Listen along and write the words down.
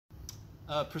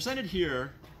Presented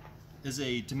here is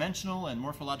a dimensional and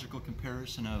morphological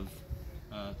comparison of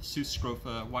Sus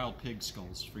scrofa wild pig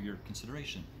skulls for your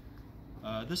consideration.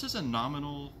 This is a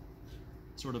nominal,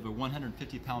 sort of a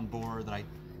 150-pound boar that I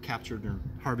captured or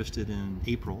harvested in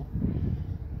April.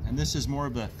 And this is more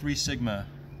of a 3 Sigma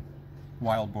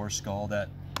wild boar skull that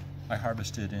I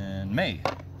harvested in May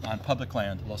on public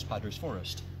land, Los Padres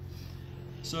Forest.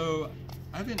 So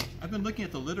I've been looking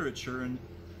at the literature, and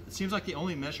it seems like the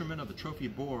only measurement of a trophy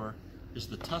boar is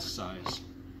the tusk size.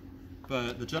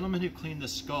 But the gentleman who cleaned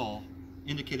this skull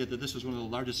indicated that this was one of the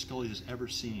largest skulls he's ever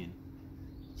seen.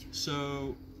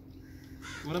 So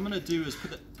what I'm going to do is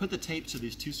put the tape to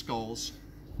these 2 skulls,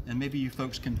 and maybe you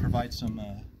folks can provide some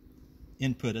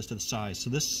input as to the size. So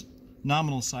this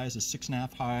nominal size is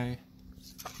 6.5 high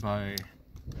by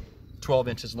 12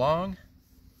 inches long,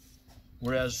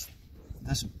 whereas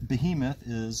this behemoth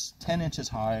is 10 inches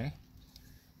high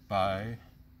by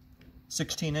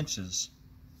 16 inches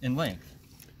in length.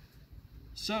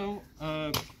 So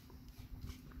I'm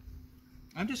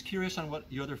just curious on what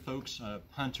you other folks,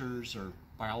 hunters or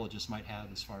biologists, might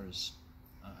have as far as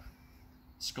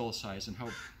skull size and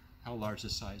how large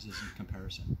this size is in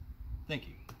comparison. Thank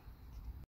you.